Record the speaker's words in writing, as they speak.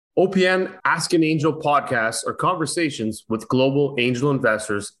OPN Ask an Angel podcasts are conversations with global angel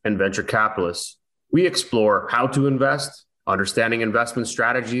investors and venture capitalists. We explore how to invest, understanding investment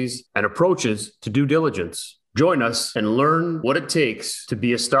strategies, and approaches to due diligence. Join us and learn what it takes to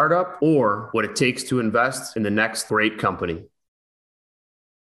be a startup or what it takes to invest in the next great company.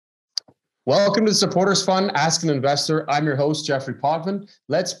 Welcome to the Supporters Fund, Ask an Investor. I'm your host, Jeffrey Potvin.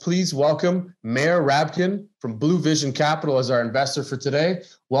 Let's please welcome Meir Rabkin from Blue Vision Capital as our investor for today.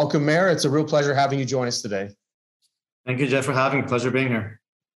 Welcome, Meir. It's a real pleasure having you join us today. Thank you, Jeff, for having me. Pleasure being here.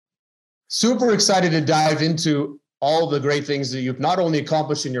 Super excited to dive into all the great things that you've not only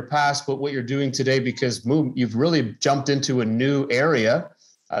accomplished in your past, but what you're doing today, because you've really jumped into a new area,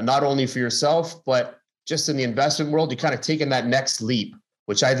 not only for yourself, but just in the investment world. You kind of taken that next leap,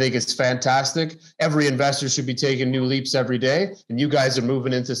 which I think is fantastic. Every investor should be taking new leaps every day. And you guys are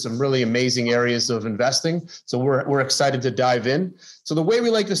moving into some really amazing areas of investing. So we're excited to dive in. So the way we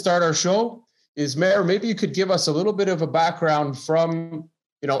like to start our show is, Meir, maybe you could give us a little bit of a background from,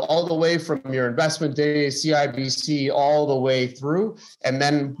 all the way from your investment days, CIBC, all the way through. And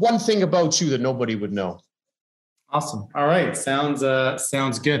then one thing about you that nobody would know. Awesome. All right. Sounds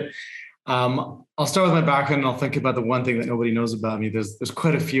good. I'll start with my background and I'll think about the one thing that nobody knows about me. There's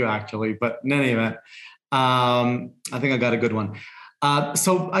quite a few actually, but in any event, I think I got a good one.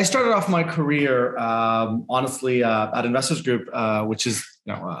 So I started off my career, honestly, at Investors Group, which is,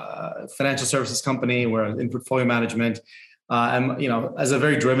 a financial services company where in portfolio management, as a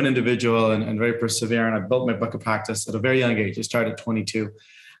very driven individual and very perseverant, I built my book of practice at a very young age. I started at 22.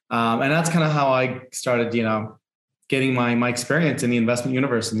 And that's kind of how I started, getting my experience in the investment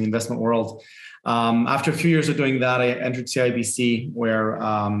universe, in the investment world. After a few years of doing that, I entered CIBC, where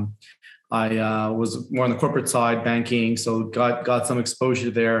I was more on the corporate side, banking, so got some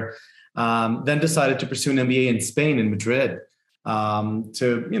exposure there. Then decided to pursue an MBA in Spain, in Madrid,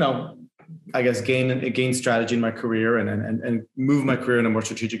 to I guess gain strategy in my career and move my career in a more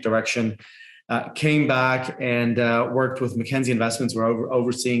strategic direction. Came back and worked with Mackenzie Investments, where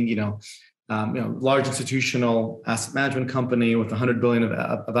overseeing large institutional asset management company with $100 billion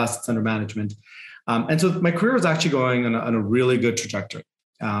of assets under management. And so my career was actually going on a really good trajectory.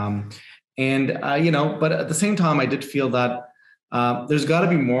 But at the same time, I did feel that there's got to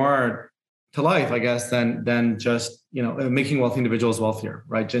be more to life, I guess, than just, making wealthy individuals wealthier,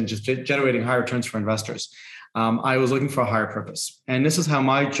 right? And just generating higher returns for investors. I was looking for a higher purpose. And this is how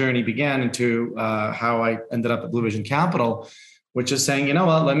my journey began into how I ended up at Blue Vision Capital, which is saying,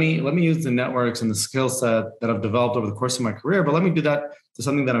 let me use the networks and the skill set that I've developed over the course of my career, but let me do that to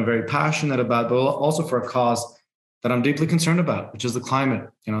something that I'm very passionate about, but also for a cause that I'm deeply concerned about, which is the climate,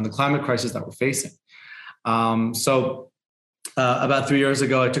 the climate crisis that we're facing. About 3 years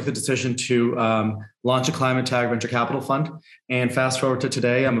ago, I took the decision to launch a climate tag venture capital fund. And fast forward to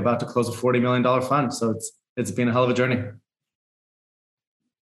today, I'm about to close a $40 million fund. So it's been a hell of a journey.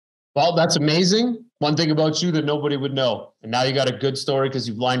 Well, that's amazing. One thing about you that nobody would know. And now you got a good story because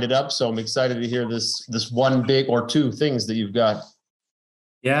you've lined it up. So I'm excited to hear this one big or two things that you've got.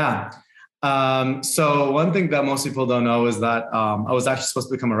 Yeah. So one thing that most people don't know is that I was actually supposed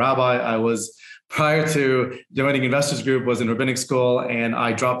to become a rabbi. I was, prior to joining Investors Group, was in rabbinic school and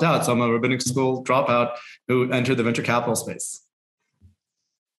I dropped out. So I'm a rabbinic school dropout who entered the venture capital space.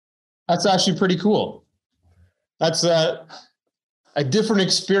 That's actually pretty cool. That's a different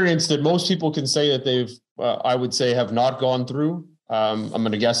experience that most people can say that they've, I would say, have not gone through. I'm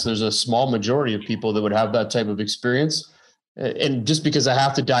going to guess there's a small majority of people that would have that type of experience. And just because I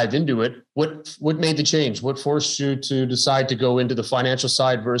have to dive into it, what made the change? What forced you to decide to go into the financial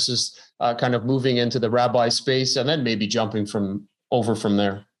side versus kind of moving into the rabbi space and then maybe jumping from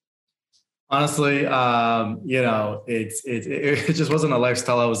there? Honestly, it just wasn't a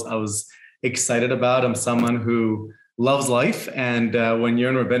lifestyle I was excited about. I'm someone who loves life, and when you're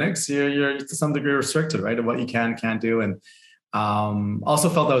in rabbinics, you're to some degree restricted, right, of what you can't do, and also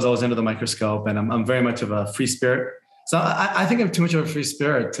felt I was always under the microscope. And I'm very much of a free spirit, so I think I'm too much of a free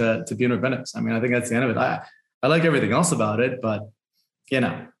spirit to be in rabbinics. I mean, I think that's the end of it. I like everything else about it, but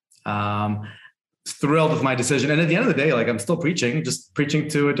thrilled with my decision. And at the end of the day, I'm still preaching, just preaching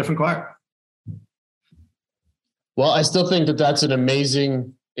to a different choir. Well, I still think that that's an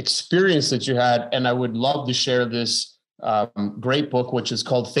amazing experience that you had. And I would love to share this great book, which is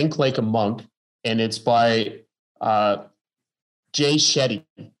called Think Like a Monk. And it's by Jay Shetty.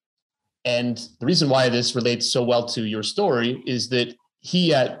 And the reason why this relates so well to your story is that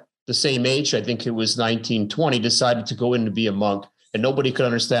he, at the same age, I think it was 19, 20, decided to go in to be a monk. And nobody could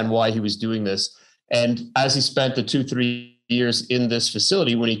understand why he was doing this. And as he spent the 2-3 years in this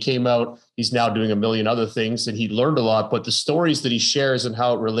facility. When he came out, he's now doing a million other things, and he learned a lot. But the stories that he shares and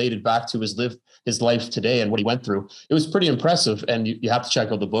how it related back to his life today and what he went through, it was pretty impressive. And you have to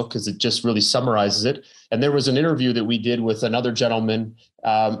check out the book because it just really summarizes it. And there was an interview that we did with another gentleman,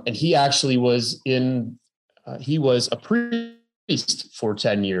 and he actually was he was a priest for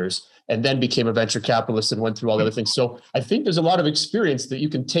 10 years and then became a venture capitalist and went through all the other things. So I think there's a lot of experience that you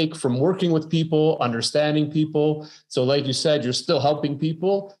can take from working with people, understanding people. So like you said, you're still helping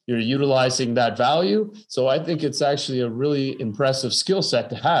people, you're utilizing that value. So I think it's actually a really impressive skill set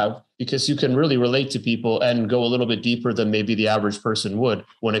to have, because you can really relate to people and go a little bit deeper than maybe the average person would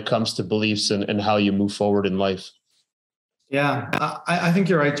when it comes to beliefs and how you move forward in life. Yeah, I think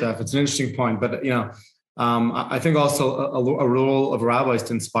you're right, Jeff. It's an interesting point, but I think also a role of a rabbi is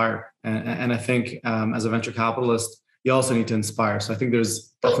to inspire. And I think as a venture capitalist, you also need to inspire. So I think there's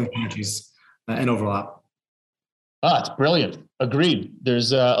definitely synergies and overlap. It's brilliant. Agreed.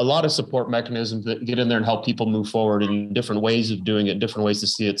 There's a lot of support mechanisms that get in there and help people move forward in different ways of doing it, different ways to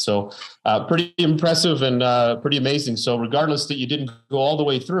see it. So pretty impressive and pretty amazing. So regardless that you didn't go all the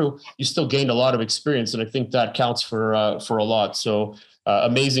way through, you still gained a lot of experience. And I think that counts for a lot. So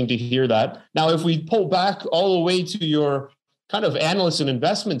amazing to hear that. Now, if we pull back all the way to your kind of analyst and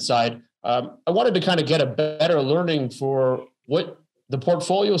investment side, I wanted to kind of get a better learning for what the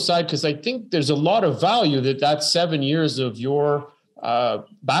portfolio side, because I think there's a lot of value that 7 years of your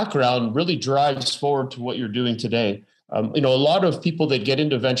background really drives forward to what you're doing today. A lot of people that get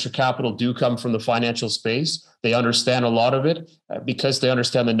into venture capital do come from the financial space. They understand a lot of it because they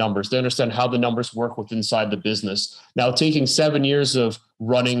understand the numbers. They understand how the numbers work inside the business. Now, taking 7 years of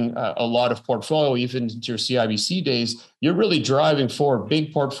running a lot of portfolio, even into your CIBC days, you're really driving forward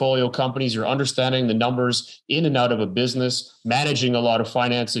big portfolio companies. You're understanding the numbers in and out of a business, managing a lot of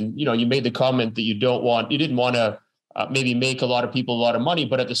finance. And, you made the comment that you didn't want to maybe make a lot of people a lot of money,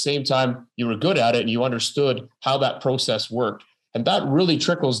 but at the same time, you were good at it and you understood how that process worked. And that really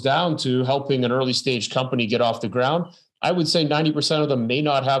trickles down to helping an early stage company get off the ground. I would say 90% of them may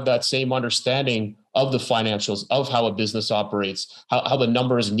not have that same understanding of the financials, of how a business operates, how the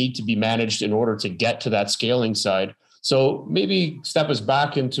numbers need to be managed in order to get to that scaling side. So maybe step us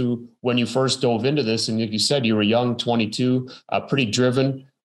back into when you first dove into this. And like you said, you were young, 22, pretty driven.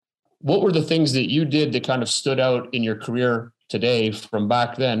 What were the things that you did that kind of stood out in your career today from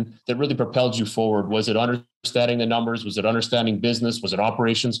back then that really propelled you forward? Was it understanding the numbers? Was it understanding business? Was it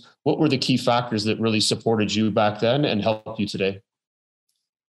operations? What were the key factors that really supported you back then and helped you today?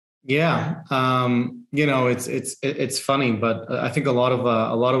 Yeah, it's funny, but I think a lot of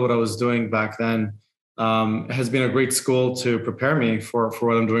what I was doing back then has been a great school to prepare me for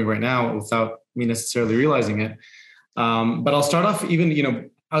what I'm doing right now without me necessarily realizing it. But I'll start off even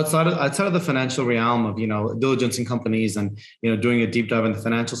outside of the financial realm of diligence in companies and doing a deep dive in the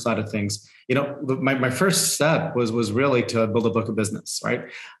financial side of things. My first step was really to build a book of business, right?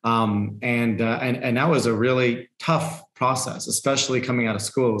 And that was a really tough process, especially coming out of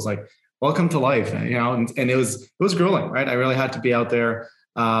school. It was like, welcome to life, and it was grueling, right? I really had to be out there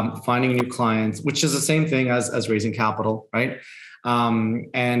finding new clients, which is the same thing as raising capital, right?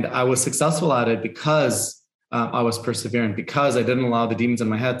 And I was successful at it because I was perseverant, because I didn't allow the demons in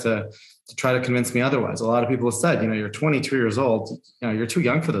my head to try to convince me otherwise. A lot of people have said, you're 23 years old, you're too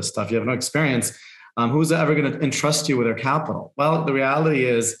young for this stuff. You have no experience. Who's ever going to entrust you with their capital? Well, the reality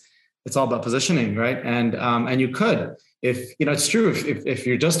is it's all about positioning, right? And you could, if it's true, if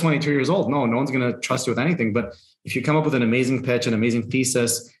you're just 23 years old, no one's going to trust you with anything. But if you come up with an amazing pitch, an amazing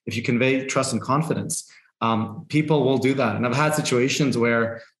thesis, if you convey trust and confidence, people will do that. And I've had situations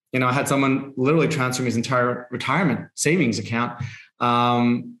where I had someone literally transfer his entire retirement savings account to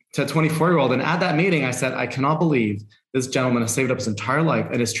a 24-year-old. And at that meeting, I said, I cannot believe this gentleman has saved up his entire life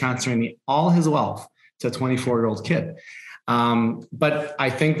and is transferring me all his wealth to a 24-year-old kid. But I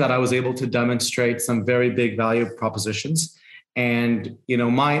think that I was able to demonstrate some very big value propositions. And,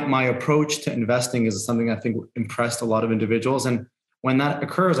 my approach to investing is something I think impressed a lot of individuals. And when that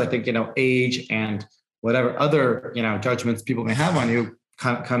occurs, I think, age and whatever other, judgments people may have on you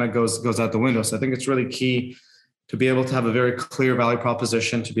kind of goes out the window. So I think it's really key to be able to have a very clear value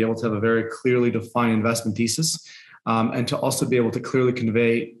proposition, to be able to have a very clearly defined investment thesis, and to also be able to clearly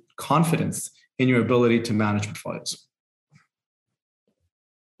convey confidence in your ability to manage portfolios.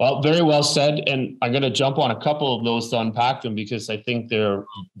 Well, very well said. And I'm going to jump on a couple of those to unpack them because I think they're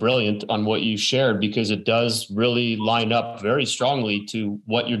brilliant on what you shared, because it does really line up very strongly to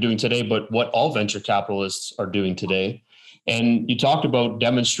what you're doing today, but what all venture capitalists are doing today. And you talked about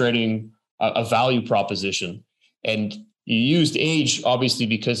demonstrating a value proposition, and you used age, obviously,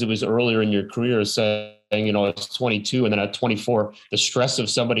 because it was earlier in your career, said it's 22, and then at 24, the stress of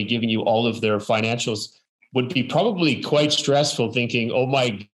somebody giving you all of their financials would be probably quite stressful, thinking, oh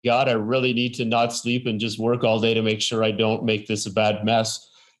my God, I really need to not sleep and just work all day to make sure I don't make this a bad mess.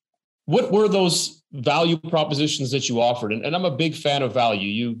 What were those value propositions that you offered? And I'm a big fan of value.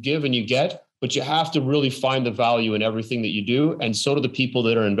 You give and you get, but you have to really find the value in everything that you do. And so do the people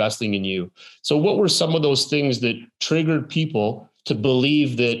that are investing in you. So what were some of those things that triggered people to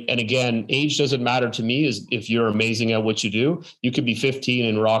believe that, and again, age doesn't matter to me, is if you're amazing at what you do, you could be 15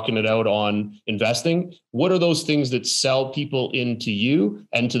 and rocking it out on investing. What are those things that sell people into you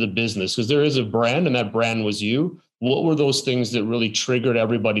and to the business? Because there is a brand, and that brand was you. What were those things that really triggered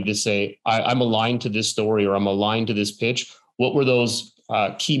everybody to say, I'm aligned to this story, or I'm aligned to this pitch? What were those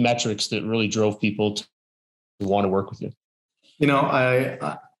key metrics that really drove people to want to work with you?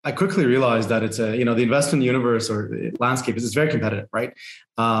 I quickly realized that it's the investment universe or landscape is very competitive, right?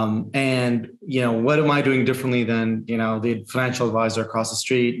 And what am I doing differently than the financial advisor across the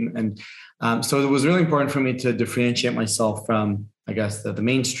street? So it was really important for me to differentiate myself from, I guess, the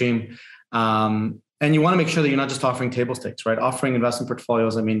mainstream. And you want to make sure that you're not just offering table stakes, right? Offering investment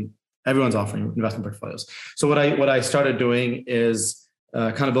portfolios. I mean, everyone's offering investment portfolios. So what I started doing is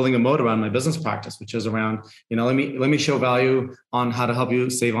kind of building a moat around my business practice, which is around, let me show value on how to help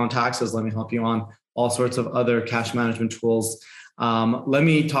you save on taxes. Let me help you on all sorts of other cash management tools. Let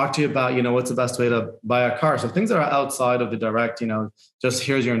me talk to you about, what's the best way to buy a car. So things that are outside of the direct, just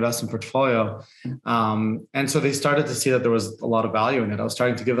here's your investment portfolio. And so they started to see that there was a lot of value in it. I was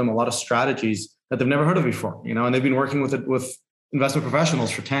starting to give them a lot of strategies that they've never heard of before, and they've been working with investment professionals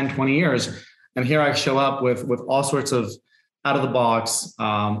for 10, 20 years. And here I show up with all sorts of out of the box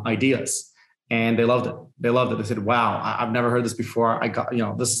ideas. And they loved it. They said, wow, I've never heard this before. I got,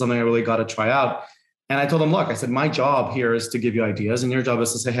 this is something I really got to try out. And I told them, look, I said, my job here is to give you ideas, and your job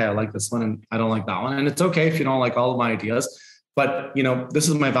is to say, hey, I like this one and I don't like that one. And it's okay if you don't like all of my ideas, but this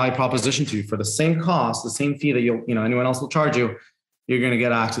is my value proposition to you. For the same cost, the same fee that anyone else will charge you, you're going to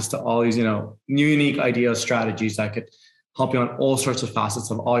get access to all these, new unique ideas, strategies that could help you on all sorts of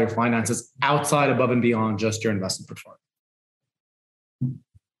facets of all your finances outside, above and beyond just your investment portfolio.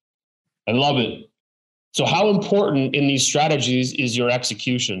 I love it. So how important in these strategies is your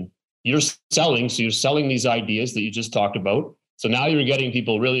execution? You're selling these ideas that you just talked about. So now you're getting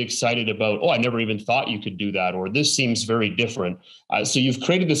people really excited about, oh, I never even thought you could do that, or this seems very different. So you've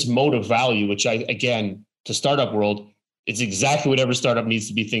created this mode of value, which again, to startup world, it's exactly what every startup needs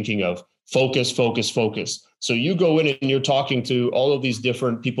to be thinking of. Focus, focus, focus. So you go in and you're talking to all of these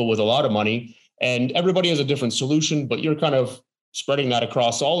different people with a lot of money, and everybody has a different solution, but you're kind of spreading that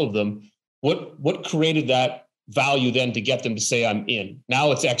across all of them. What created that value then to get them to say, I'm in?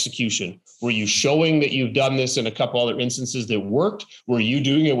 Now it's execution. Were you showing that you've done this in a couple other instances that worked? Were you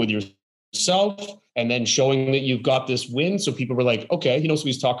doing it with yourself and then showing that you've got this win? So people were like, okay, he knows what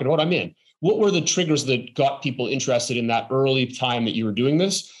he's talking about, I'm in. What were the triggers that got people interested in that early time that you were doing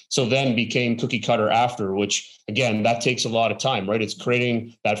this? So then became cookie cutter after, which again, that takes a lot of time, right? It's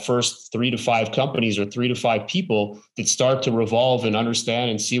creating that first 3 to 5 companies or 3 to 5 people that start to revolve and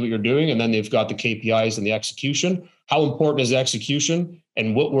understand and see what you're doing. And then they've got the KPIs and the execution. How important is execution?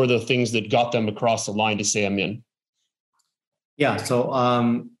 And what were the things that got them across the line to say, I'm in? Yeah. So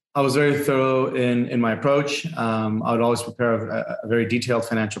I was very thorough in my approach. I would always prepare a very detailed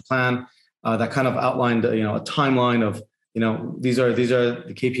financial plan that kind of outlined, a timeline of, these are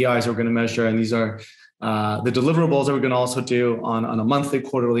the KPIs we're going to measure, and these are the deliverables that we're going to also do on a monthly,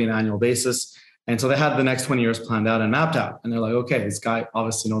 quarterly, and annual basis. And so they had the next 20 years planned out and mapped out. And they're like, okay, this guy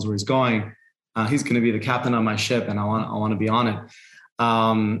obviously knows where he's going. He's going to be the captain on my ship, and I want to be on it.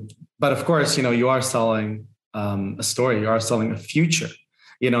 But of course, you are selling a story. You are selling a future.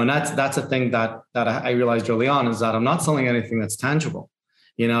 And that's a thing that I realized early on, is that I'm not selling anything that's tangible.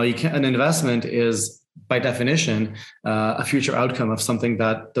 An investment is by definition a future outcome of something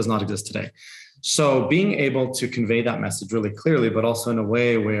that does not exist today. So being able to convey that message really clearly, but also in a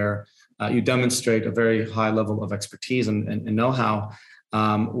way where you demonstrate a very high level of expertise and know-how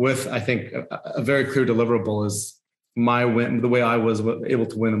with, I think, a very clear deliverable is my win, the way I was able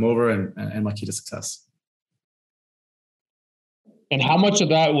to win them over and my key to success. And how much of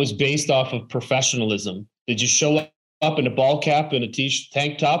that was based off of professionalism? Did you show up in a ball cap and a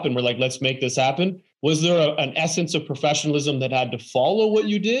tank top and we're like, let's make this happen? Was there an essence of professionalism that had to follow what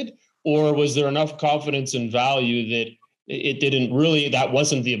you did? Or was there enough confidence and value that it didn't really, that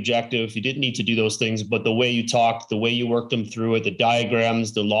wasn't the objective? You didn't need to do those things, but the way you talked, the way you worked them through it, the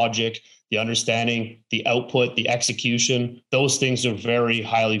diagrams, the logic, the understanding, the output, the execution, those things are very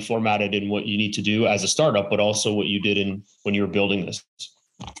highly formatted in what you need to do as a startup, but also what you did when you were building this.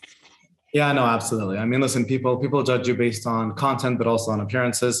 Yeah, no, absolutely. I mean, listen, people judge you based on content, but also on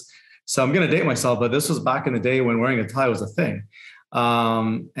appearances. So I'm going to date myself, but this was back in the day when wearing a tie was a thing.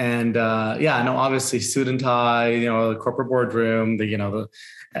 Yeah, no, obviously suit and tie, the corporate boardroom,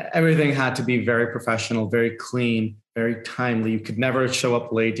 everything had to be very professional, very clean, very timely. You could never show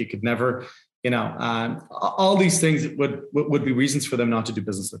up late. You could never, all these things would be reasons for them not to do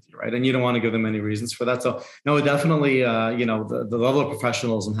business with you, right? And you don't want to give them any reasons for that. So no, definitely, the level of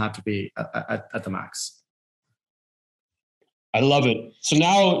professionalism had to be at the max. I love it. So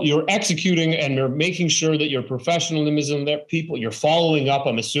now you're executing and you're making sure that your professionalism, that people, you're following up,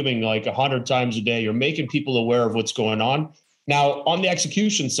 I'm assuming like 100 times a day, you're making people aware of what's going on. Now, on the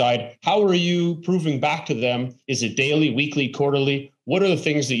execution side, how are you proving back to them? Is it daily, weekly, quarterly? What are the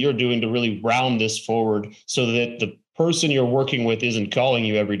things that you're doing to really round this forward so that the person you're working with isn't calling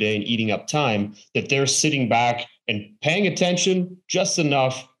you every day and eating up time, that they're sitting back and paying attention just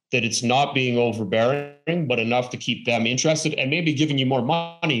enough that it's not being overbearing, but enough to keep them interested and maybe giving you more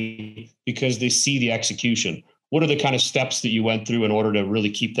money because they see the execution? What are the kind of steps that you went through in order to really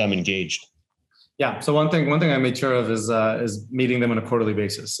keep them engaged? Yeah. So one thing I made sure of is meeting them on a quarterly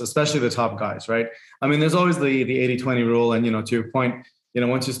basis, especially the top guys, right? I mean, there's always the 80-20 rule. And, to your point,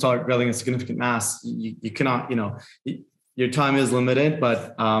 once you start building a significant mass, you cannot, your time is limited,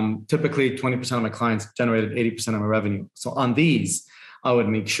 but typically 20% of my clients generated 80% of my revenue. So on these, I would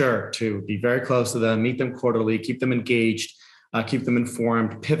make sure to be very close to them, meet them quarterly, keep them engaged, keep them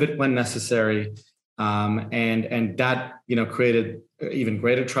informed, pivot when necessary. And that, created even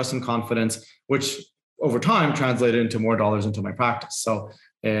greater trust and confidence, which over time translated into more dollars into my practice. So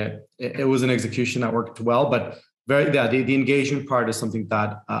it was an execution that worked well, but the engagement part is something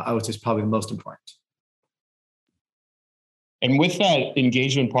that I would say is probably the most important. And with that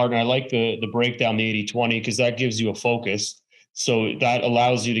engagement partner, I like the breakdown, the 80-20, because that gives you a focus. So that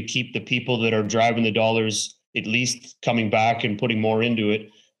allows you to keep the people that are driving the dollars at least coming back and putting more into it.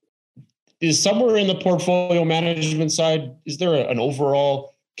 Is somewhere in the portfolio management side, is there an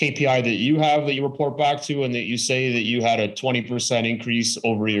overall KPI that you have that you report back to and that you say that you had a 20% increase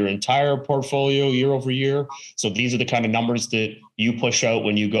over your entire portfolio year over year? So these are the kind of numbers that you push out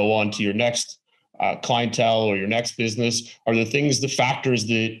when you go on to your next clientele or your next business. Are the factors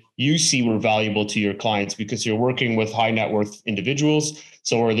that you see were valuable to your clients because you're working with high net worth individuals?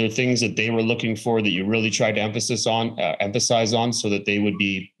 So are there things that they were looking for that you really tried to emphasize on so that they would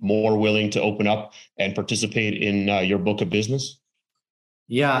be more willing to open up and participate in your book of business?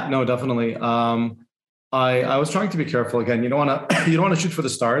 Yeah, no, definitely. I was trying to be careful. Again, you don't want to shoot for the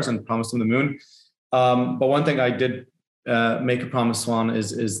stars and promise them the moon. But one thing I did make a promise on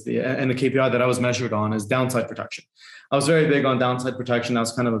is the KPI that I was measured on is downside protection. I was very big on downside protection. That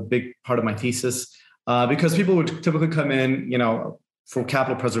was kind of a big part of my thesis because people would typically come in, for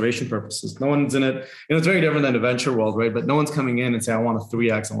capital preservation purposes. No one's in it. It's very different than the venture world, right? But no one's coming in and say, I want a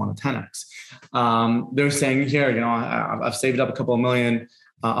 3X, I want a 10X. They're saying here, I've saved up a couple of million.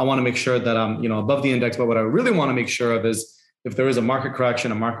 I want to make sure that I'm, above the index. But what I really want to make sure of is if there is a market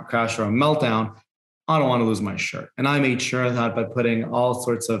correction, a market crash, or a meltdown, I don't want to lose my shirt. And I made sure that by putting all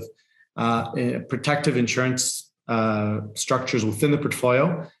sorts of protective insurance structures within the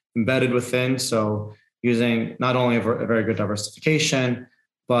portfolio, embedded within. So using not only a very good diversification,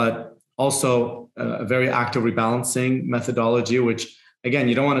 but also a very active rebalancing methodology, which again,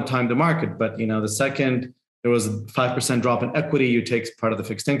 you don't want to time the market, but the second there was a 5% drop in equity, you take part of the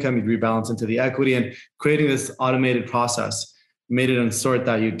fixed income, you rebalance into the equity, and creating this automated process made it in sort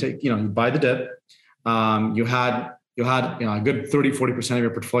that you take, you buy the dip. You had a good 30-40% of your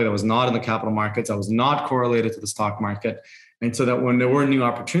portfolio that was not in the capital markets, that was not correlated to the stock market. And so that when there were new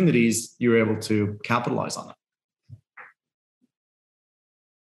opportunities, you were able to capitalize on them.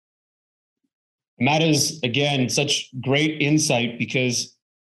 And that is, again, such great insight because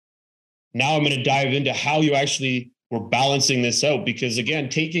now I'm going to dive into how you actually were balancing this out. Because again,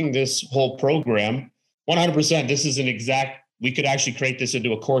 taking this whole program, 100%, this is an exact, we could actually create this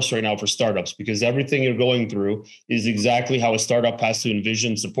into a course right now for startups because everything you're going through is exactly how a startup has to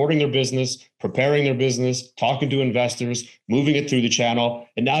envision supporting their business, preparing their business, talking to investors, moving it through the channel.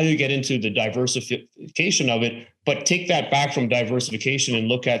 And now you get into the diversification of it, but take that back from diversification and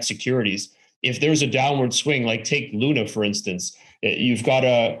look at securities. If there's a downward swing, like take Luna, for instance, you've got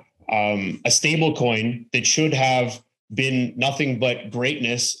a stable coin that should have been nothing but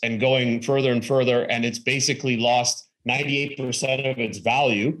greatness and going further and further. And it's basically lost 98% of its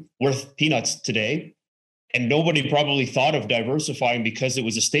value, worth peanuts today. And nobody probably thought of diversifying because it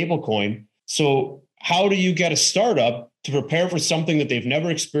was a stable coin. So how do you get a startup to prepare for something that they've never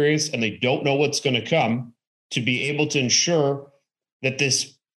experienced and they don't know what's going to come to be able to ensure that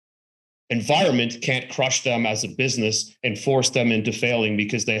this environment can't crush them as a business and force them into failing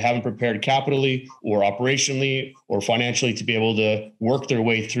because they haven't prepared capitally or operationally or financially to be able to work their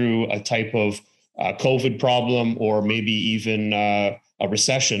way through a type of COVID problem or maybe even a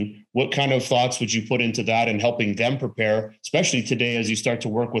recession. What kind of thoughts would you put into that and helping them prepare, especially today as you start to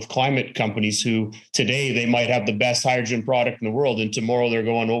work with climate companies who today they might have the best hydrogen product in the world and tomorrow they're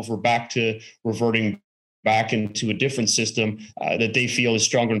going over back to reverting back into a different system that they feel is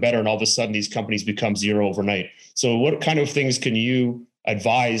stronger and better. And all of a sudden these companies become zero overnight. So what kind of things can you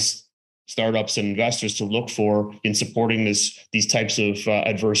advise startups and investors to look for in supporting these types of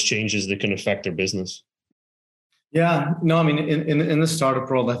adverse changes that can affect their business? Yeah, no, I mean, in the startup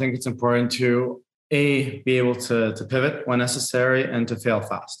world, I think it's important to be able to pivot when necessary and to fail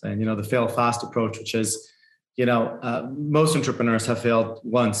fast. And, the fail fast approach, which is, most entrepreneurs have failed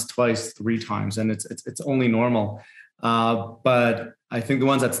once, twice, three times, and it's only normal. But I think the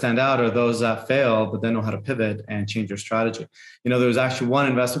ones that stand out are those that fail, but then know how to pivot and change their strategy. There was actually one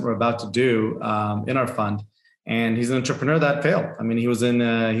investment we're about to do in our fund, and he's an entrepreneur that failed. I mean, he was in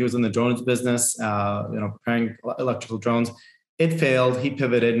the drones business, preparing electrical drones. It failed. He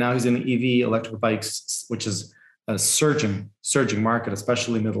pivoted. Now he's in EV electric bikes, which is a surging market,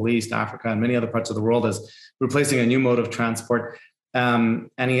 especially Middle East, Africa, and many other parts of the world, as replacing a new mode of transport. And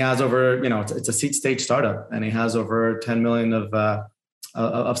he has over, it's a seed stage startup, and he has over 10 million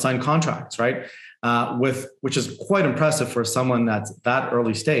of signed contracts, right? Which is quite impressive for someone that's that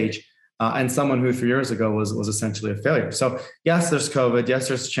early stage, and someone who 3 years ago was essentially a failure. So yes, there's COVID. Yes,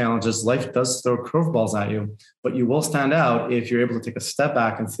 there's challenges. Life does throw curveballs at you, but you will stand out if you're able to take a step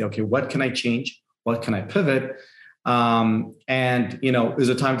back and say, okay, what can I change? What can I pivot? And, is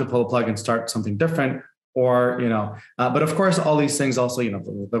it time to pull a plug and start something different? Or, but of course, all these things also,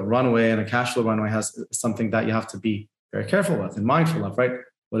 the runway and the cash flow runway has something that you have to be very careful with and mindful of, right?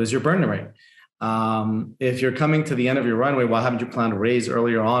 What is your burn rate? If you're coming to the end of your runway, why haven't you planned to raise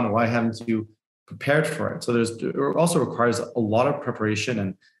earlier on? Or why haven't you prepared for it? So it also requires a lot of preparation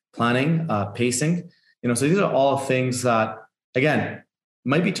and planning, pacing, so these are all things that, again,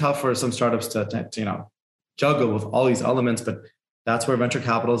 might be tough for some startups to juggle with all these elements, but that's where venture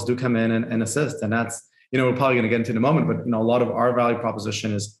capitalists do come in and assist. And that's, we're probably going to get into in a moment, but a lot of our value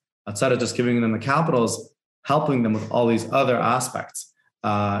proposition is, outside of just giving them the capitals, helping them with all these other aspects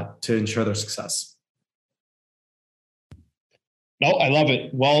to ensure their success. No, I love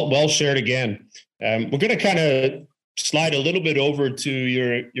it. Well shared again. We're going to kind of slide a little bit over to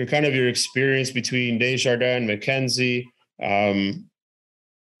your kind of your experience between Desjardins, McKinsey.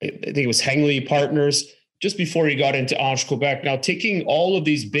 I think it was Hengley Partners, just before you got into Ange Quebec. Now, taking all of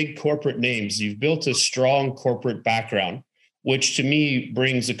these big corporate names, you've built a strong corporate background, which to me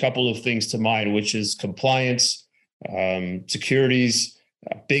brings a couple of things to mind, which is compliance, securities,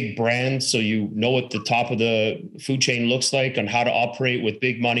 big brands. So you know what the top of the food chain looks like on how to operate with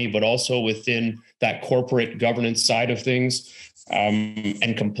big money, but also within that corporate governance side of things,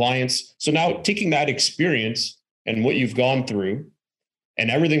 and compliance. So now taking that experience and what you've gone through and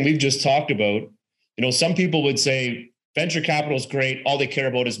everything we've just talked about, some people would say venture capital is great. All they care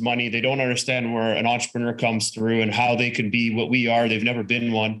about is money. They don't understand where an entrepreneur comes through and how they can be what we are. They've never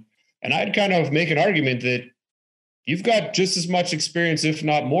been one. And I'd kind of make an argument that you've got just as much experience, if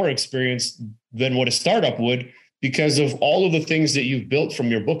not more experience, than what a startup would, because of all of the things that you've built from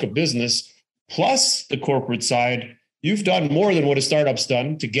your book of business, plus the corporate side. You've done more than what a startup's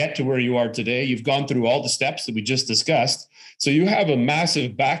done to get to where you are today. You've gone through all the steps that we just discussed. So you have a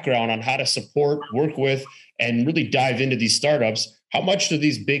massive background on how to support, work with, and really dive into these startups. How much do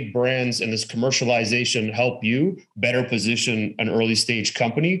these big brands and this commercialization help you better position an early stage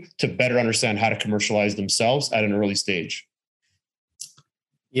company to better understand how to commercialize themselves at an early stage?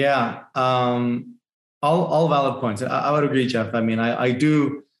 Yeah, all valid points. I would agree, Jeff. I mean, I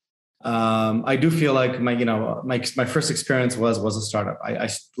do feel like my first experience was a startup. I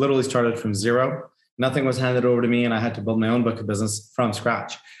literally started from zero. Nothing was handed over to me, and I had to build my own book of business from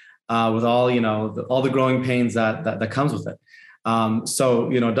scratch, with all the growing pains that comes with it. So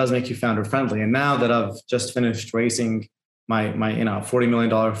it does make you founder friendly. And now that I've just finished raising my $40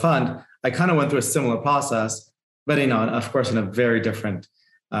 million fund, I kind of went through a similar process, but of course in a very different,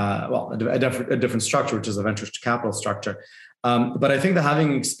 a different structure, which is a venture capital structure. But I think that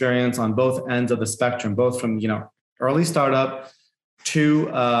having experience on both ends of the spectrum, both from early startup to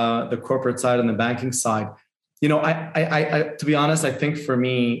the corporate side and the banking side, I to be honest, I think for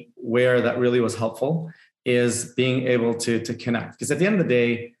me where that really was helpful is being able to connect. Because at the end of the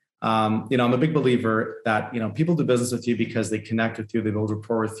day, I'm a big believer that people do business with you because they connect with you, they build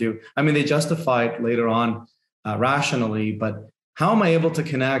rapport with you. I mean, they justify it later on rationally, but how am I able to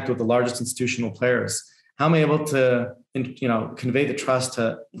connect with the largest institutional players? How am I able to, convey the trust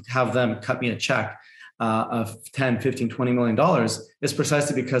to have them cut me a check of 10, 15, $20 million is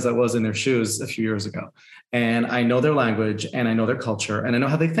precisely because I was in their shoes a few years ago. And I know their language and I know their culture and I know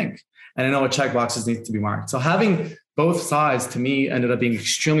how they think. And I know what check boxes need to be marked. So having both sides to me ended up being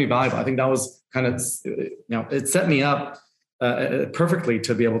extremely valuable. I think that was kind of, it set me up perfectly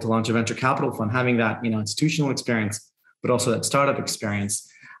to be able to launch a venture capital fund, having that, institutional experience, but also that startup experience.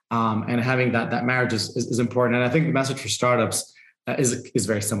 And having that marriage is important. And I think the message for startups is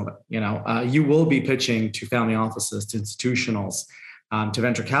very similar. You will be pitching to family offices, to institutionals, to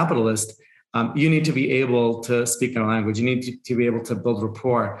venture capitalists. You need to be able to speak their language. You need to be able to build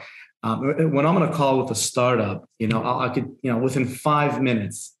rapport. When I'm on a call with a startup, I could, within 5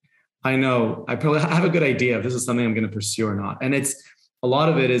 minutes, I know I probably have a good idea if this is something I'm going to pursue or not. And it's a lot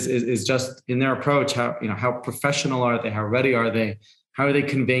of it is just in their approach. How professional are they? How ready are they? How are they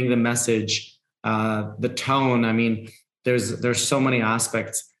conveying the message? The tone. I mean, there's so many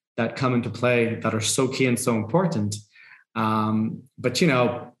aspects that come into play that are so key and so important. But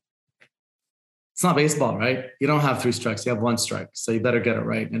it's not baseball, right? You don't have 3 strikes, you have 1 strike. So you better get it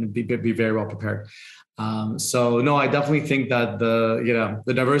right and be very well prepared. So no, I definitely think that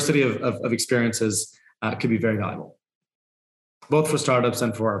the diversity of experiences could be very valuable, both for startups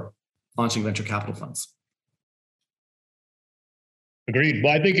and for launching venture capital funds. Agreed.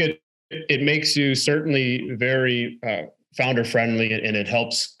 Well, I think it makes you certainly very founder friendly, and it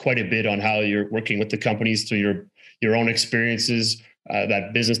helps quite a bit on how you're working with the companies through your own experiences,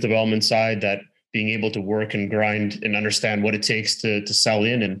 that business development side, that being able to work and grind and understand what it takes to sell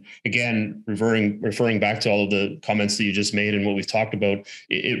in. And again, referring back to all of the comments that you just made and what we've talked about,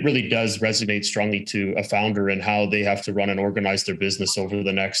 it really does resonate strongly to a founder and how they have to run and organize their business over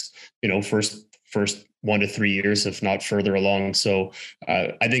the next, first 1 to 3 years, if not further along. So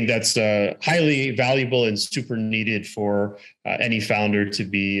I think that's highly valuable and super needed for any founder to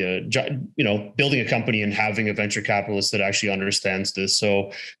be, building a company and having a venture capitalist that actually understands this.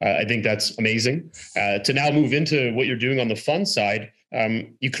 So I think that's amazing. To now move into what you're doing on the fund side,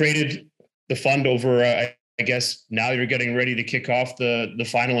 you created the fund over, I guess now you're getting ready to kick off the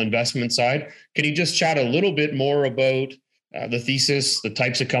final investment side. Can you just chat a little bit more about the thesis, the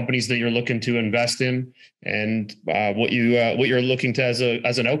types of companies that you're looking to invest in, and what you're looking to as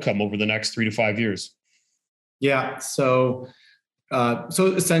an outcome over the next 3 to 5 years? Yeah. So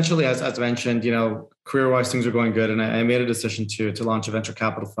essentially, as mentioned, career-wise, things are going good, and I made a decision to launch a venture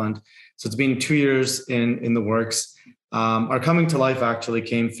capital fund. So it's been 2 years in the works. Our coming to life actually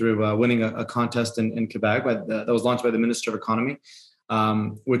came through winning a contest in Quebec that was launched by the Minister of Economy.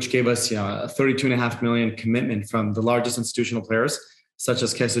 Which gave us, a $32.5 million commitment from the largest institutional players, such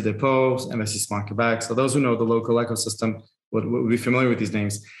as Caisse de dépôt, Investissement Québec. So those who know the local ecosystem would be familiar with these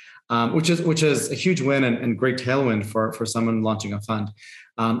names, which is a huge win and great tailwind for someone launching a fund.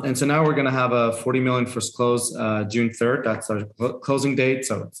 And so now we're going to have a $40 million first close June 3rd. That's our closing date.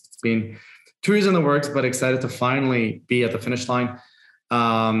 So it's been 2 years in the works, but excited to finally be at the finish line.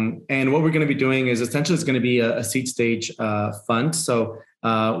 And what we're going to be doing is essentially it's going to be a seed stage fund. So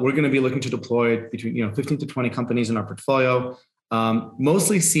we're going to be looking to deploy between 15 to 20 companies in our portfolio,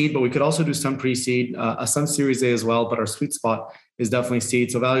 mostly seed, but we could also do some pre-seed, some Series A as well. But our sweet spot is definitely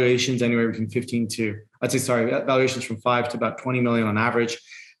seed. So valuations anywhere between valuations from 5 to about 20 million on average.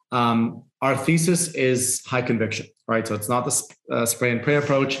 Our thesis is high conviction, right? So it's not the spray and pray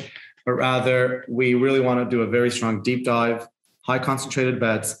approach, but rather we really want to do a very strong deep dive, high concentrated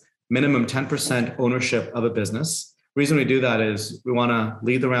bets, minimum 10% ownership of a business. The reason we do that is we want to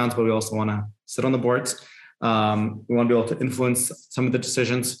lead the rounds, but we also want to sit on the boards. We want to be able to influence some of the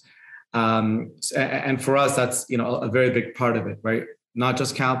decisions. And for us, that's a very big part of it, right? Not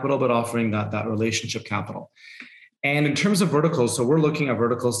just capital, but offering that relationship capital. And in terms of verticals, so we're looking at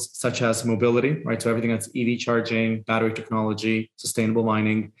verticals such as mobility, right? So everything that's EV charging, battery technology, sustainable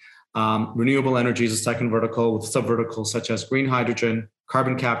mining. Renewable energy is a second vertical with sub-verticals such as green hydrogen,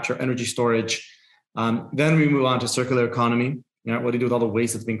 carbon capture, energy storage. Then we move on to circular economy. What do you do with all the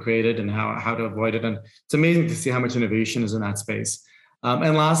waste that's being created and how to avoid it? And it's amazing to see how much innovation is in that space.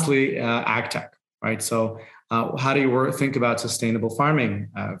 And lastly, ag tech, right? So how do you think about sustainable farming,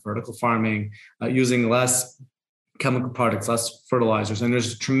 vertical farming, using less chemical products, less fertilizers? And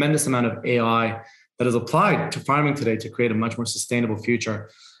there's a tremendous amount of AI that is applied to farming today to create a much more sustainable future.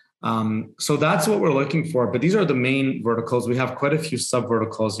 So that's what we're looking for. But these are the main verticals. We have quite a few sub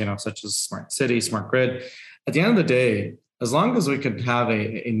verticals, such as smart city, smart grid. At the end of the day, as long as we could have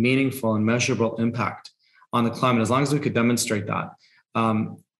a meaningful and measurable impact on the climate, as long as we could demonstrate that,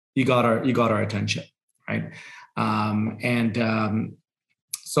 you got our attention, right?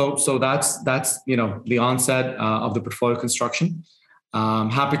 So that's the onset of the portfolio construction.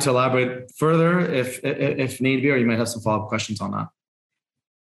 Happy to elaborate further if need be, or you might have some follow-up questions on that.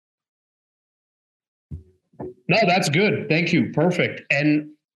 No, that's good. Thank you. Perfect.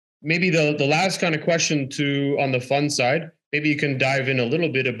 And maybe the last kind of question on the fund side, maybe you can dive in a little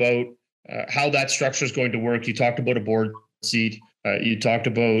bit about how that structure is going to work. You talked about a board seat. You talked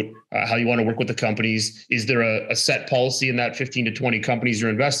about how you want to work with the companies. Is there a set policy in that 15 to 20 companies you're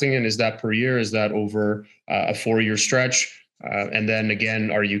investing in? Is that per year? Is that over a 4-year stretch? And then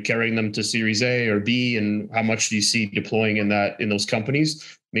again, are you carrying them to Series A or B? And how much do you see deploying in those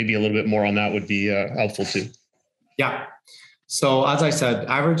companies? Maybe a little bit more on that would be helpful too. Yeah. So as I said,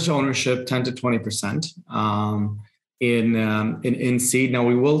 average ownership 10 to 20% in seed. Now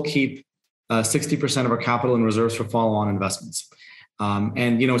we will keep 60% of our capital in reserves for follow-on investments.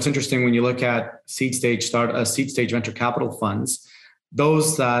 And it's interesting when you look at seed stage venture capital funds,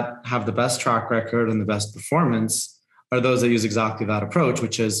 those that have the best track record and the best performance are those that use exactly that approach,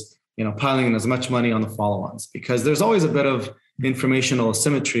 which is piling in as much money on the follow-ons, because there's always a bit of informational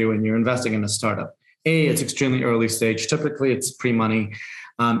asymmetry when you're investing in a startup. It's extremely early stage. Typically, it's pre-money.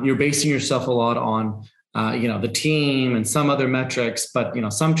 You're basing yourself a lot on the team and some other metrics, but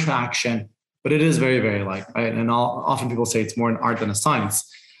some traction. But it is very, very light, right? And often people say it's more an art than a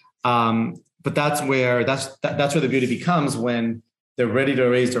science. But that's where the beauty becomes when they're ready to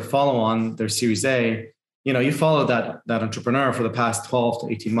raise their follow-on, their Series A. You follow that entrepreneur for the past 12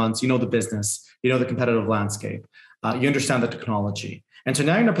 to 18 months. You know the business, the competitive landscape, you understand the technology. And so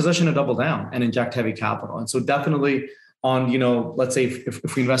now you're in a position to double down and inject heavy capital. And so definitely on, let's say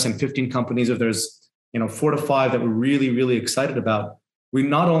if we invest in 15 companies, if there's, 4 to 5 that we're really, really excited about, we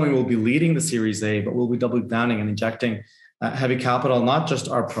not only will be leading the Series A, but we'll be doubling down and injecting heavy capital, not just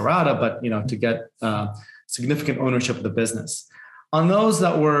our pro rata, but, to get significant ownership of the business. On those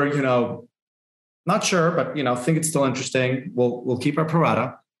that were, not sure, but, think it's still interesting, we'll keep our pro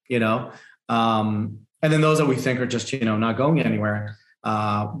rata, and then those that we think are just, not going anywhere,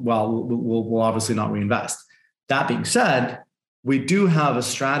 we'll obviously not reinvest. That being said, we do have a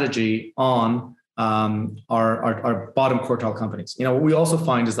strategy on our bottom quartile companies. What we also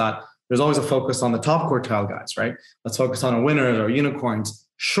find is that there's always a focus on the top quartile guys, right? Let's focus on our winners or unicorns.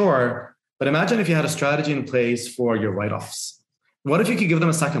 Sure. But imagine if you had a strategy in place for your write-offs. What if you could give them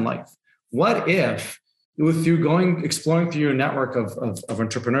a second life? What if with you exploring through your network of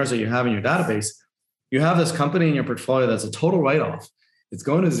entrepreneurs that you have in your database, you have this company in your portfolio that's a total write-off. It's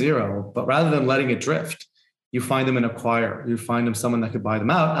going to zero, but rather than letting it drift, you find them an acquirer. You find them someone that could buy them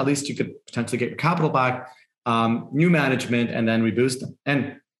out. At least you could potentially get your capital back, new management, and then reboost them.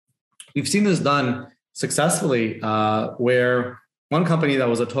 And we've seen this done successfully where one company that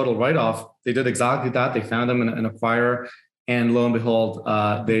was a total write-off, they did exactly that. They found them an acquirer, and lo and behold,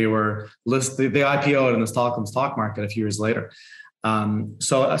 they were listed. They IPO'd in the Stockholm stock market a few years later.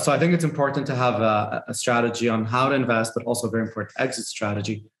 So I think it's important to have a strategy on how to invest, but also a very important exit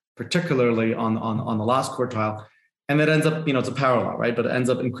strategy, particularly on the last quartile. And that ends up, it's a parallel, right? But it ends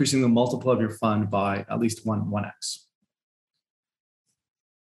up increasing the multiple of your fund by at least 1x.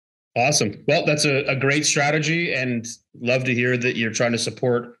 Awesome. Well, that's a great strategy, and love to hear that you're trying to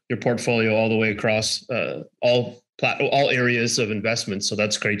support your portfolio all the way across all areas of investment. So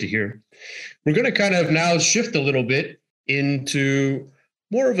that's great to hear. We're going to kind of now shift a little bit into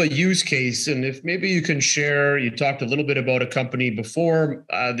more of a use case. And if maybe you can share, you talked a little bit about a company before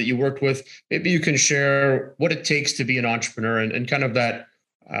that you worked with, maybe you can share what it takes to be an entrepreneur and kind of that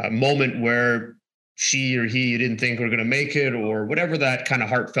moment where she or he didn't think we're going to make it, or whatever that kind of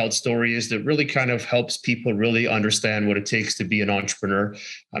heartfelt story is that really kind of helps people really understand what it takes to be an entrepreneur.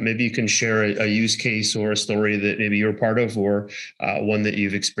 Maybe you can share a use case or a story that maybe you're part of, or one that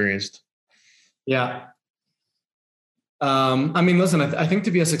you've experienced. Yeah. Listen, I think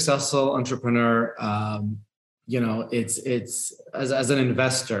to be a successful entrepreneur, it's as an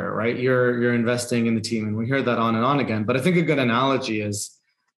investor, right? You're investing in the team, and we hear that on and on again. But I think a good analogy is,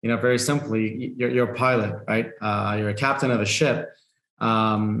 very simply, you're a pilot, right? You're a captain of a ship.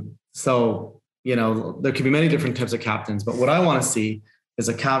 So there can be many different types of captains, but what I want to see is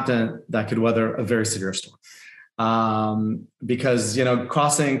a captain that could weather a very severe storm. Because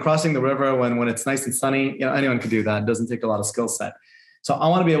crossing the river when it's nice and sunny, anyone could do that. It doesn't take a lot of skill set. So I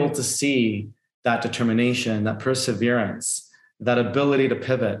want to be able to see that determination, that perseverance, that ability to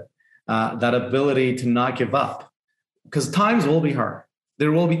pivot, that ability to not give up, because times will be hard.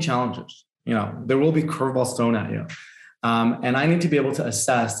 There will be challenges. There will be curveballs thrown at you, and I need to be able to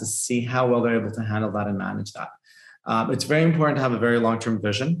assess to see how well they're able to handle that and manage that. It's very important to have a very long-term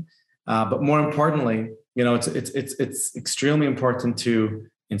vision. But more importantly, it's extremely important to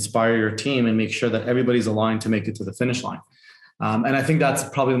inspire your team and make sure that everybody's aligned to make it to the finish line. And I think that's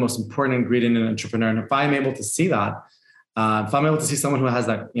probably the most important ingredient in an entrepreneur. And if I'm able to see that, if I'm able to see someone who has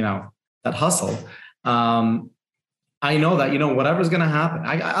that, that hustle, I know that, whatever's going to happen.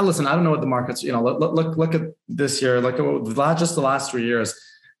 I listen, I don't know what the market's, look at this year, look at just the last 3 years,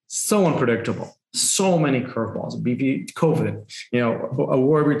 so unpredictable, so many curveballs, COVID, a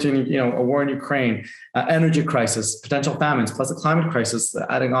war between, a war in Ukraine, energy crisis, potential famines, plus a climate crisis,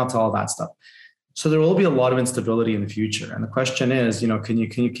 adding on to all that stuff. So there will be a lot of instability in the future. And the question is, could you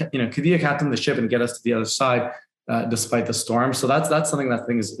captain the ship and get us to the other side despite the storm? So that's something that I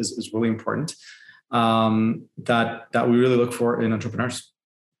think is really important. That we really look for in entrepreneurs.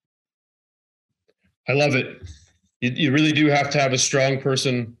 I love it. You really do have to have a strong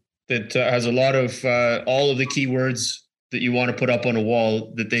person that has a lot of all of the keywords that you want to put up on a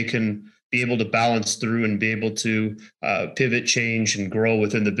wall that they can be able to balance through and be able to pivot, change, and grow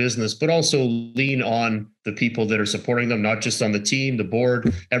within the business, but also lean on the people that are supporting them, not just on the team, the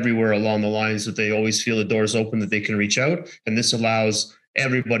board, everywhere along the lines, that they always feel the doors open, that they can reach out. And this allows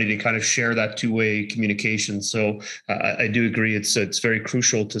everybody to kind of share that two-way communication. So I do agree. It's very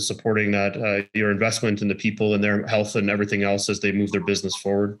crucial to supporting that, your investment in the people and their health and everything else as they move their business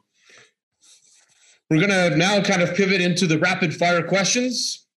forward. We're going to now kind of pivot into the rapid fire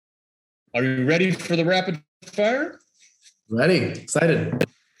questions. Are you ready for the rapid fire? Ready. Excited.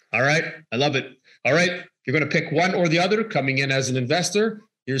 All right. I love it. All right. You're going to pick one or the other coming in as an investor.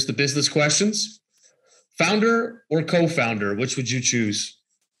 Here's the business questions. Founder or co-founder, which would you choose?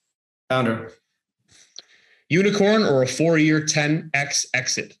 Founder. Unicorn or a 4-year 10x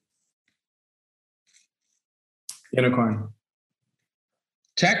exit? Unicorn.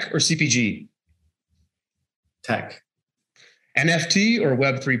 Tech or CPG? Tech. NFT or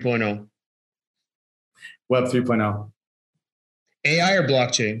Web 3.0? Web 3.0. AI or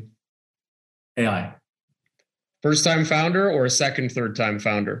blockchain? AI. First-time founder or a second, third-time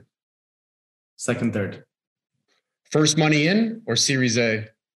founder? Second, third. First money in or Series A?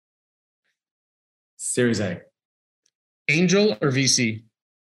 Series A. Angel or VC?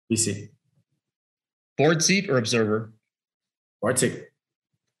 VC. Board seat or observer? Board seat.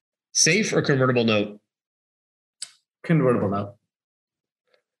 Safe or convertible note? Convertible note.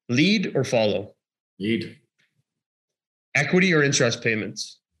 Lead or follow? Lead. Equity or interest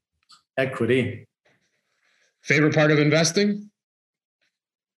payments? Equity. Favorite part of investing?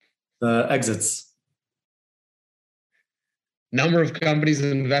 The exits. Number of companies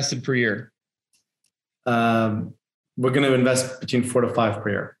invested per year? We're going to invest between 4 to 5 per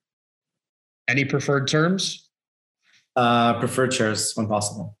year. Any preferred terms? Preferred shares when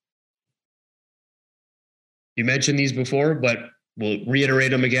possible. You mentioned these before, but we'll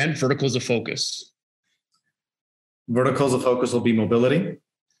reiterate them again. Verticals of focus. Verticals of focus will be mobility,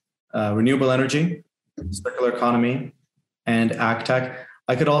 renewable energy, circular economy, and ag tech.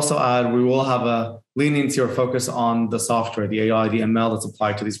 I could also add, we will have a leniency or focus on the software, the AI, the ML that's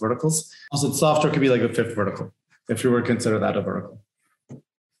applied to these verticals. Also, the software could be like the 5th vertical, if you were to consider that a vertical.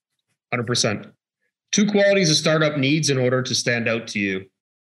 100%. 2 qualities a startup needs in order to stand out to you.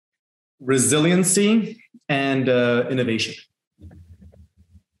 Resiliency and innovation.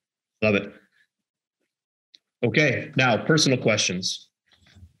 Love it. Okay, now personal questions.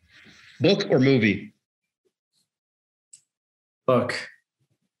 Book or movie? Book.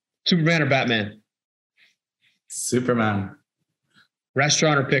 Superman or Batman? Superman.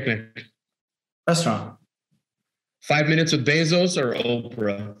 Restaurant or picnic? Restaurant. 5 minutes with Bezos or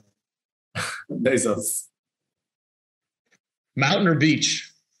Oprah? Bezos. Mountain or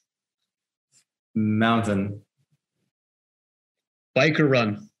beach? Mountain. Bike or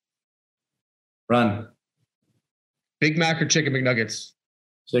run? Run. Big Mac or Chicken McNuggets?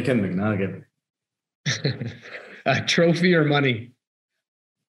 Chicken McNugget. Trophy or money?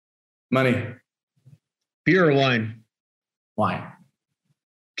 Money. Beer or wine? Wine.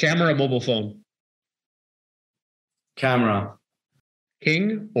 Camera or mobile phone? Camera.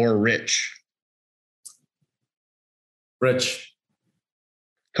 King or rich? Rich.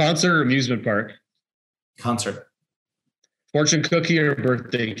 Concert or amusement park? Concert. Fortune cookie or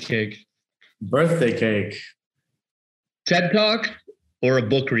birthday cake? Birthday cake. TED Talk or a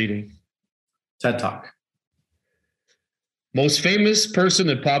book reading? TED Talk. Most famous person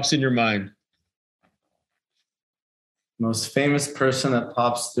that pops in your mind? Most famous person that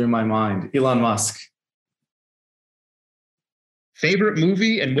pops through my mind? Elon Musk. Favorite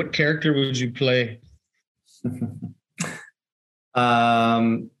movie and what character would you play?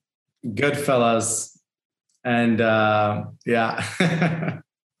 Goodfellas. And yeah.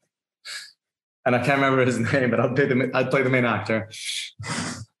 and I can't remember his name, but I'd play the main actor.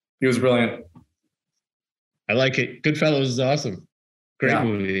 He was brilliant. I like it. Goodfellas is awesome. Great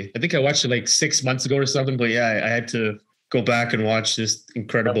movie. I think I watched it like 6 months ago or something, but yeah, I had to go back and watch. Just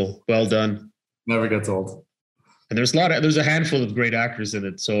incredible. Well done. Never gets old. And there's a handful of great actors in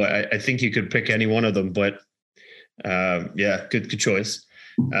it. So I think you could pick any one of them, but yeah, good choice.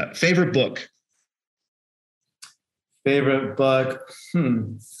 Favorite book? Favorite book?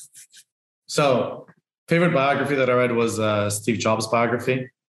 So favorite biography that I read was Steve Jobs' biography.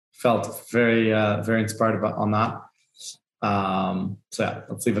 Felt very, very inspired on that. So yeah,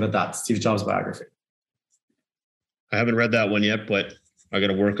 let's leave it at that. Steve Jobs' biography. I haven't read that one yet, but I got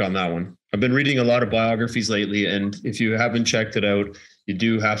to work on that one. I've been reading a lot of biographies lately, and if you haven't checked it out, you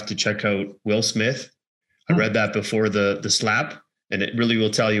do have to check out Will Smith. I read that before the slap, and it really will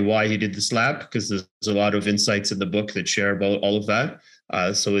tell you why he did the slap, because there's a lot of insights in the book that share about all of that.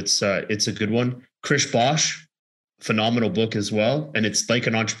 So it's a good one. Chris Bosch, phenomenal book as well. And it's like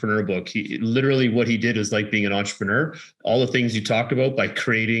an entrepreneur book. He literally, what he did is like being an entrepreneur. All the things you talked about by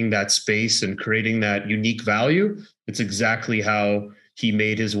creating that space and creating that unique value, it's exactly how he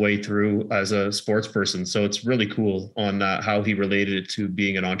made his way through as a sports person. So it's really cool on how he related it to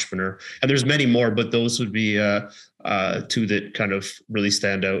being an entrepreneur. And there's many more, but those would be two that kind of really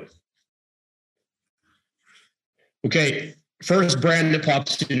stand out. Okay. First brand that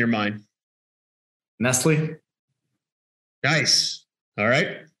pops in your mind. Nestle. Nice. All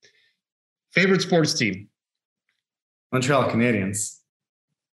right. Favorite sports team? Montreal Canadiens.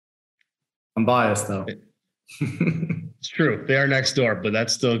 I'm biased though. It's true. They are next door, but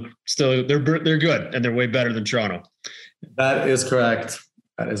that's still they're good, and they're way better than Toronto. That is correct.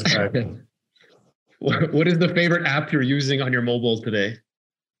 That is correct. What is the favorite app you're using on your mobile today?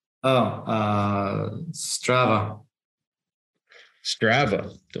 Strava.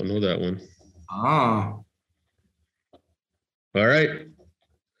 Strava. Don't know that one. Oh. All right.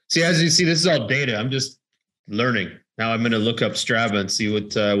 See, as you see, this is all data. I'm just learning. Now I'm going to look up Strava and see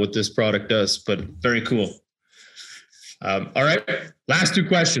what this product does, but very cool. All right. Last two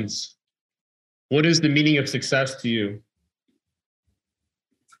questions. What is the meaning of success to you?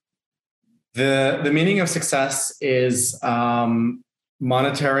 The meaning of success is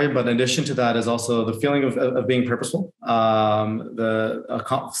monetary, but in addition to that is also the feeling of being purposeful, the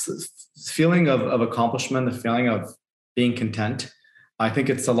feeling of accomplishment, the feeling of being content. I think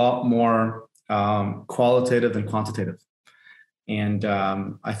it's a lot more qualitative than quantitative. And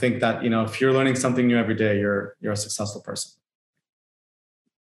I think that, if you're learning something new every day, you're a successful person.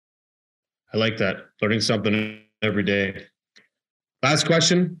 I like that. Learning something every day. Last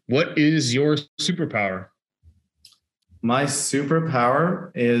question. What is your superpower? My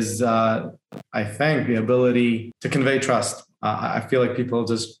superpower is, I think, the ability to convey trust. I feel like people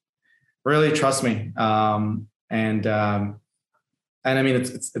just really trust me. And I mean,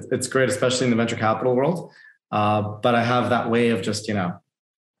 it's great, especially in the venture capital world. But I have that way of just,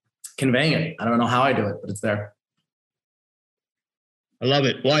 conveying it. I don't know how I do it, but it's there. I love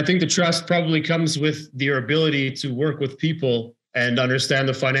it. Well, I think the trust probably comes with your ability to work with people and understand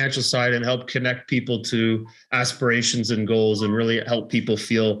the financial side and help connect people to aspirations and goals and really help people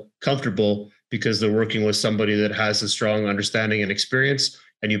feel comfortable because they're working with somebody that has a strong understanding and experience,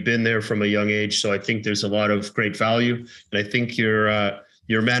 and you've been there from a young age. So I think there's a lot of great value, and I think your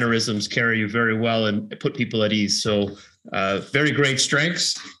mannerisms carry you very well and put people at ease. So very great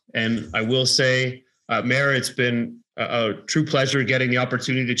strengths. And I will say, Mayor, it's been a true pleasure getting the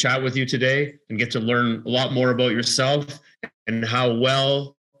opportunity to chat with you today and get to learn a lot more about yourself and how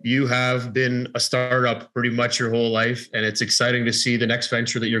well you have been a startup pretty much your whole life. And it's exciting to see the next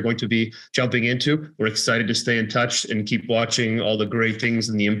venture that you're going to be jumping into. We're excited to stay in touch and keep watching all the great things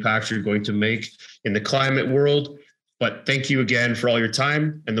and the impact you're going to make in the climate world. But thank you again for all your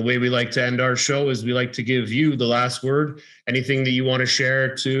time. And the way we like to end our show is we like to give you the last word. Anything that you want to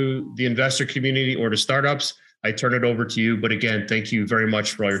share to the investor community or to startups, I turn it over to you. But again, thank you very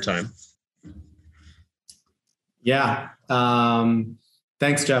much for all your time. Yeah.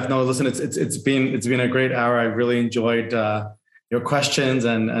 Thanks, Jeff. No, listen, it's been a great hour. I really enjoyed your questions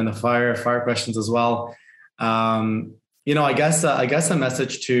and the fire questions as well. I guess a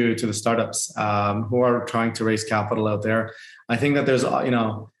message to the startups who are trying to raise capital out there. I think that there's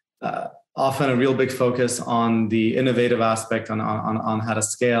often a real big focus on the innovative aspect on how to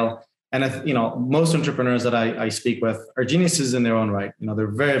scale. And most entrepreneurs that I speak with are geniuses in their own right.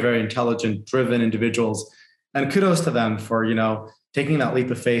 They're very, very intelligent, driven individuals, and kudos to them for taking that leap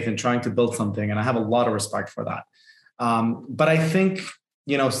of faith and trying to build something. And I have a lot of respect for that. But I think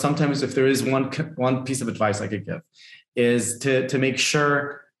sometimes if there is one piece of advice I could give is to make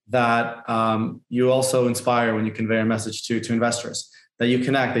sure that you also inspire when you convey a message to investors, that you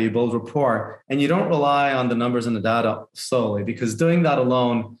connect, that you build rapport, and you don't rely on the numbers and the data solely, because doing that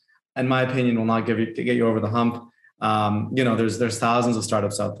alone, in my opinion, will not get you over the hump. There's thousands of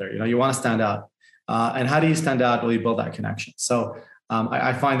startups out there. You want to stand out. And how do you stand out? Well, you build that connection. So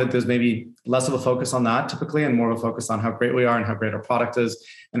I find that there's maybe less of a focus on that typically, and more of a focus on how great we are and how great our product is,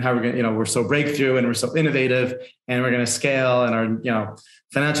 and how we're going to, we're so breakthrough and we're so innovative, and we're going to scale, and our,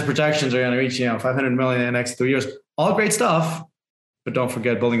 financial projections are going to reach, 500 million in the next 3 years. All great stuff, but don't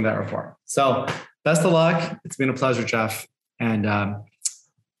forget building that rapport. So best of luck. It's been a pleasure, Jeff. And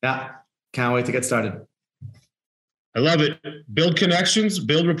can't wait to get started. I love it. Build connections,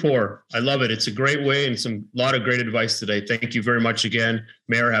 build rapport. I love it. It's a great way and a lot of great advice today. Thank you very much again.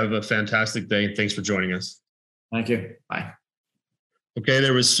 Mayor, have a fantastic day. Thanks for joining us. Thank you. Bye. Okay,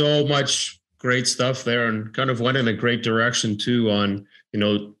 there was so much great stuff there, and kind of went in a great direction too on,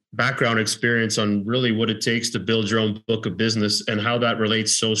 background experience on really what it takes to build your own book of business, and how that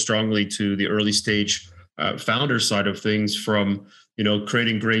relates so strongly to the early stage founder side of things, from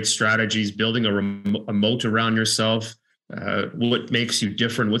creating great strategies, building a moat around yourself, what makes you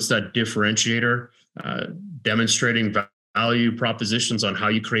different, what's that differentiator, demonstrating value propositions on how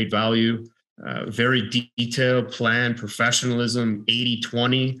you create value, very detailed plan, professionalism,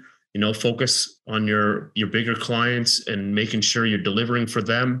 80-20, focus on your bigger clients and making sure you're delivering for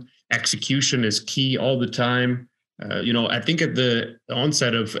them. Execution is key all the time. I think at the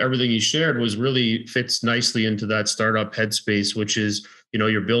onset of everything you shared was really fits nicely into that startup headspace, which is,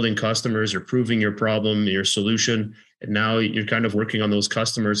 you're building customers, you're proving your problem, your solution, and now you're kind of working on those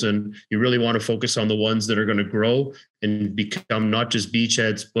customers, and you really want to focus on the ones that are going to grow and become not just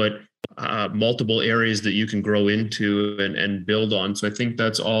beachheads, but multiple areas that you can grow into and build on. So I think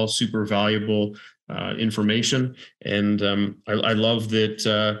that's all super valuable information. And I love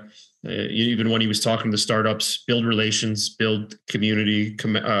that even when he was talking to startups, build relations, build community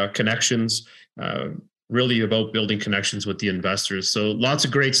connections, really about building connections with the investors. So lots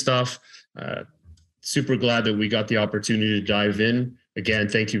of great stuff. Super glad that we got the opportunity to dive in. Again,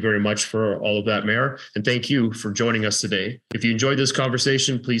 thank you very much for all of that, Mayor. And thank you for joining us today. If you enjoyed this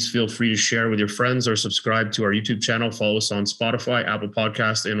conversation, please feel free to share with your friends or subscribe to our YouTube channel. Follow us on Spotify, Apple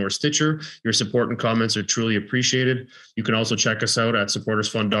Podcasts, and or Stitcher. Your support and comments are truly appreciated. You can also check us out at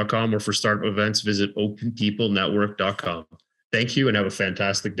supportersfund.com, or for startup events, visit openpeoplenetwork.com. Thank you and have a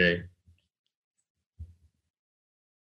fantastic day.